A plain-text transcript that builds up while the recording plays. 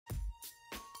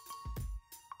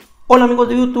Hola amigos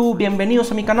de YouTube,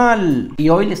 bienvenidos a mi canal. Y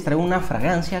hoy les traigo una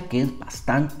fragancia que es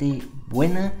bastante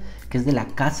buena, que es de la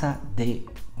casa de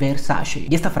Versace.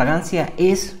 Y esta fragancia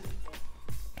es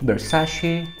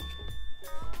Versace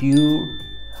Pure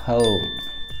Homme.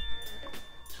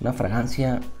 Es una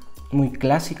fragancia muy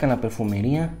clásica en la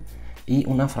perfumería y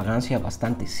una fragancia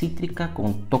bastante cítrica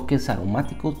con toques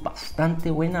aromáticos, bastante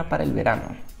buena para el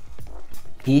verano.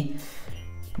 Y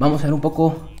vamos a ver un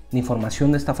poco de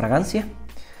información de esta fragancia.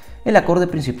 El acorde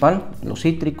principal, lo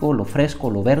cítrico, lo fresco,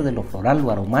 lo verde, lo floral,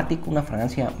 lo aromático, una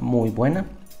fragancia muy buena.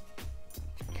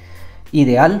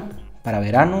 Ideal para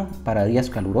verano, para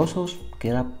días calurosos,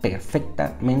 queda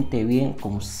perfectamente bien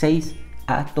con 6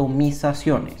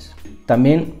 atomizaciones.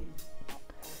 También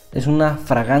es una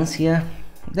fragancia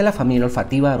de la familia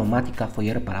olfativa aromática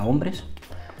foller para hombres,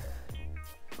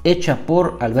 hecha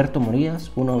por Alberto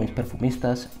Morillas, uno de mis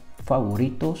perfumistas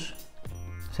favoritos.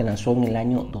 Se lanzó en el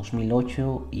año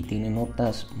 2008 y tiene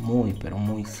notas muy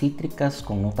cítricas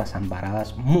con notas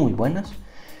ambaradas muy buenas.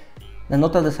 Las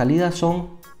notas de salida son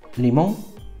limón,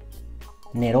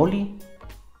 neroli,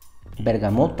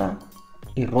 bergamota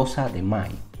y rosa de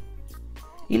maíz.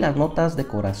 Y las notas de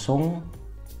corazón,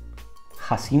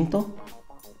 jacinto,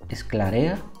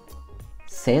 esclarea,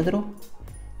 cedro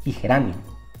y geranio.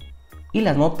 Y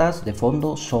las notas de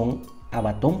fondo son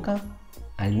abatonca,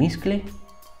 almizcle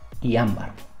y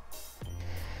ámbar.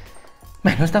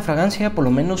 Bueno, esta fragancia por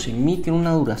lo menos en mí tiene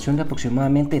una duración de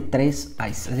aproximadamente 3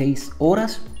 a 6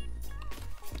 horas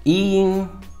y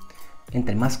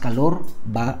entre más calor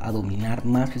va a dominar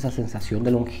más esa sensación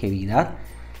de longevidad,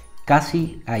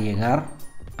 casi a llegar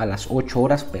a las 8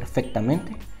 horas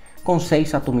perfectamente con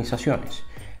 6 atomizaciones.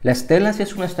 La Estela, si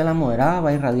es una Estela moderada, va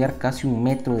a irradiar casi 1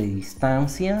 metro de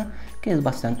distancia, que es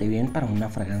bastante bien para una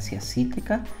fragancia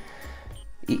cítrica.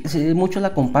 Y muchos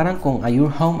la comparan con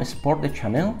Homme Sport de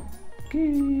Chanel,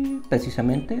 que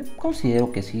precisamente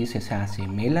considero que sí se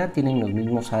asemeja, tienen los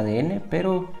mismos ADN,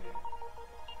 pero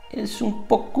es un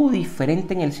poco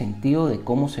diferente en el sentido de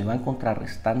cómo se van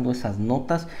contrarrestando esas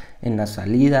notas en la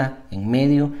salida, en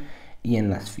medio y en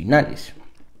las finales.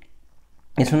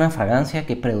 Es una fragancia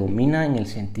que predomina en el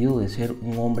sentido de ser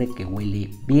un hombre que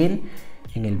huele bien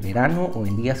en el verano o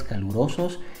en días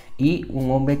calurosos, y un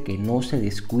hombre que no se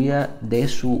descuida de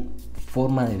su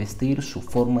forma de vestir, su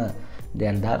forma de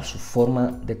andar, su forma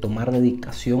de tomar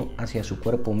dedicación hacia su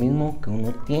cuerpo mismo, que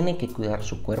uno tiene que cuidar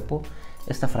su cuerpo.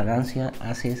 Esta fragancia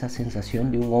hace esa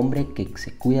sensación de un hombre que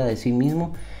se cuida de sí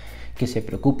mismo, que se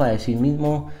preocupa de sí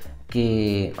mismo,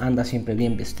 que anda siempre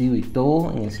bien vestido y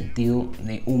todo, en el sentido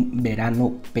de un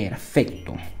verano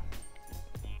perfecto.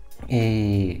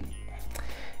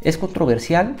 ¿Es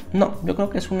controversial? No, yo creo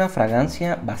que es una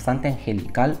fragancia bastante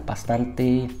angelical,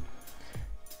 bastante,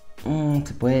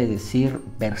 se puede decir,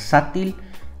 versátil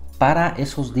para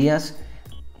esos días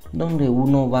donde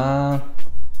uno va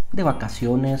de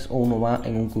vacaciones, o uno va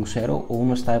en un crucero, o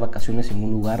uno está de vacaciones en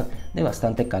un lugar de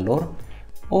bastante calor,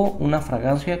 o una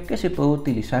fragancia que se puede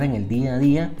utilizar en el día a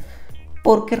día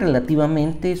porque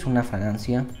relativamente es una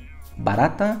fragancia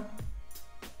barata.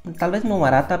 Tal vez no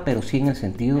barata, pero sí en el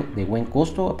sentido de buen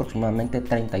costo, aproximadamente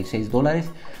 $36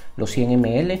 los 100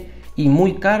 ml, y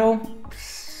muy caro,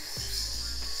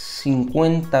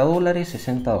 $50,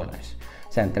 $60. O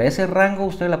sea, entre ese rango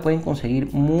ustedes la pueden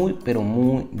conseguir muy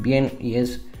bien, y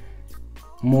es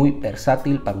muy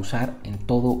versátil para usar en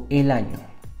todo el año.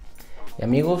 Y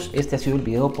amigos, este ha sido el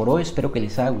video por hoy, espero que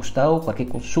les haya gustado. Cualquier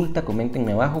consulta,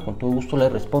 coméntenme abajo, con todo gusto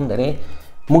les responderé.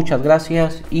 Muchas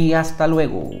gracias y hasta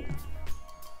luego.